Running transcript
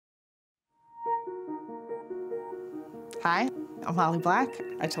Hi, I'm Holly Black.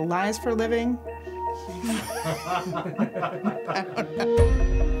 I tell lies for a living. I don't know.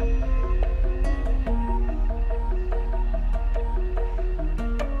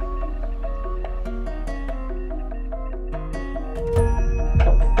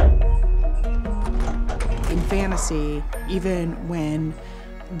 In fantasy, even when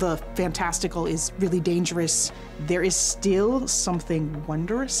the fantastical is really dangerous, there is still something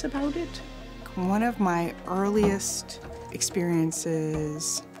wondrous about it. One of my earliest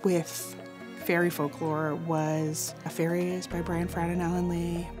experiences with fairy folklore was Faeries by Brian Fradd and Alan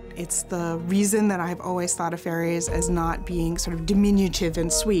Lee. It's the reason that I've always thought of fairies as not being sort of diminutive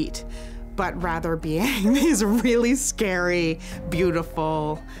and sweet, but rather being these really scary,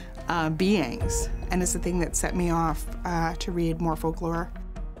 beautiful beings. And it's the thing that set me off to read more folklore.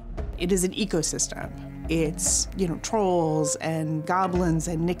 It is an ecosystem. It's, you know, trolls and goblins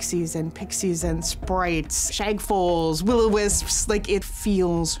and nixies and pixies and sprites, shagfoals, will-o-wisps. Like, it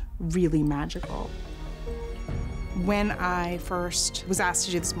feels really magical. When I first was asked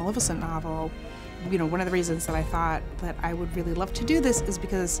to do this Maleficent novel, you know, one of the reasons that I thought that I would really love to do this is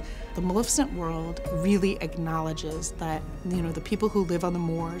because the Maleficent world really acknowledges that, you know, the people who live on the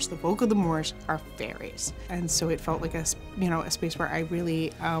moors, the folk of the moors, are fairies. And so it felt like a space where I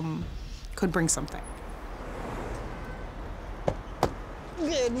really could bring something.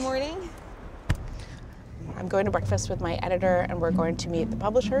 Good morning. I'm going to breakfast with my editor, and we're going to meet the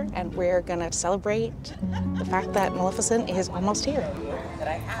publisher, and we're going to celebrate the fact that Maleficent is almost here. That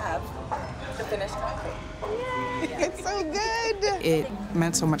I have the finished copy. It's so good. It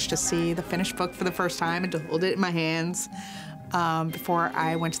meant so much to see the finished book for the first time and to hold it in my hands before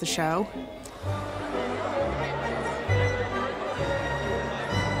I went to the show.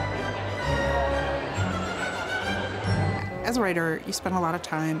 As a writer, you spend a lot of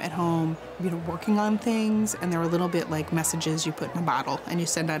time at home, you know, working on things, and they're a little bit like messages you put in a bottle and you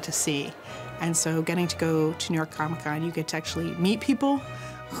send out to sea. And so getting to go to New York Comic Con, you get to actually meet people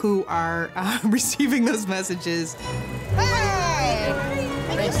who are receiving those messages. Hey!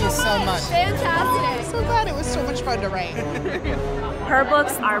 Thank you so much. Fantastic. I'm so glad it was so much fun to write. Her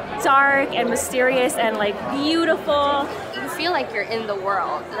books are dark and mysterious and like beautiful. You feel like you're in the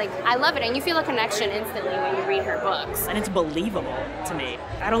world. Like, I love it, and you feel a connection instantly when you read her books. And it's believable to me.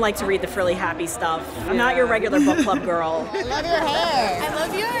 I don't like to read the frilly happy stuff. I'm not your regular book club girl. I love your hair. I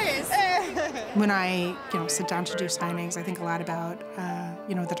love yours. When I, you know, sit down to do signings, I think a lot about,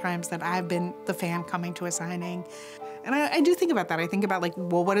 you know, the times that I've been the fan coming to a signing. And I do think about that. I think about, like,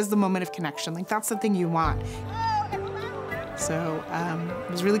 well, what is the moment of connection? Like, that's the thing you want. So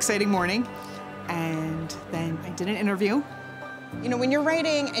it was a really exciting morning. And then I did an interview. You know, when you're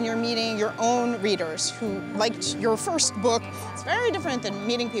writing and you're meeting your own readers who liked your first book, it's very different than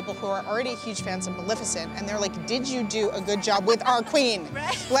meeting people who are already huge fans of Maleficent, and they're like, did you do a good job with our queen?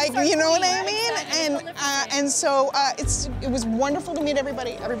 Right. Like, you know what I mean? And so it was wonderful to meet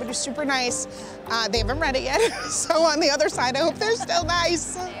everybody. Everybody's super nice. They haven't read it yet, so on the other side, I hope they're still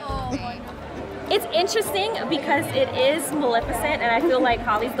nice. It's interesting because it is Maleficent, and I feel like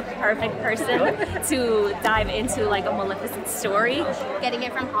Holly's the perfect person to dive into like a Maleficent story. Getting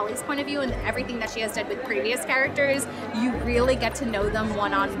it from Holly's point of view and everything that she has done with previous characters, you really get to know them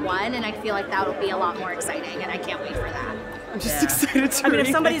one-on-one, and I feel like that'll be a lot more exciting, and I can't wait for that. I'm just excited to read if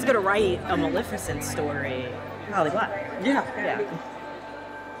somebody's going to write a Maleficent story, Holly Black. Yeah.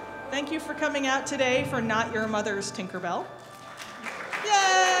 Thank you for coming out today for Not Your Mother's Tinkerbell.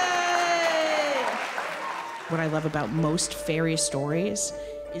 Yay! What I love about most fairy stories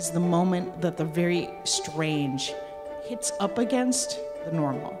is the moment that the very strange hits up against the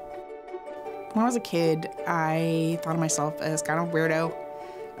normal. When I was a kid, I thought of myself as kind of a weirdo.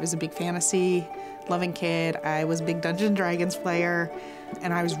 I was a big fantasy loving kid. I was a big Dungeons & Dragons player,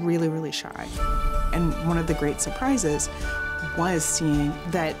 and I was really, really shy. And one of the great surprises was seeing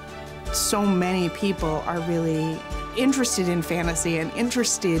that so many people are really interested in fantasy and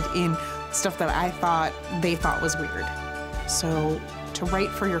interested in stuff that I thought they thought was weird. So to write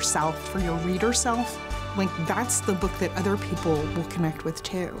for yourself, for your reader self, like, that's the book that other people will connect with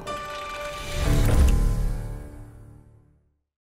too.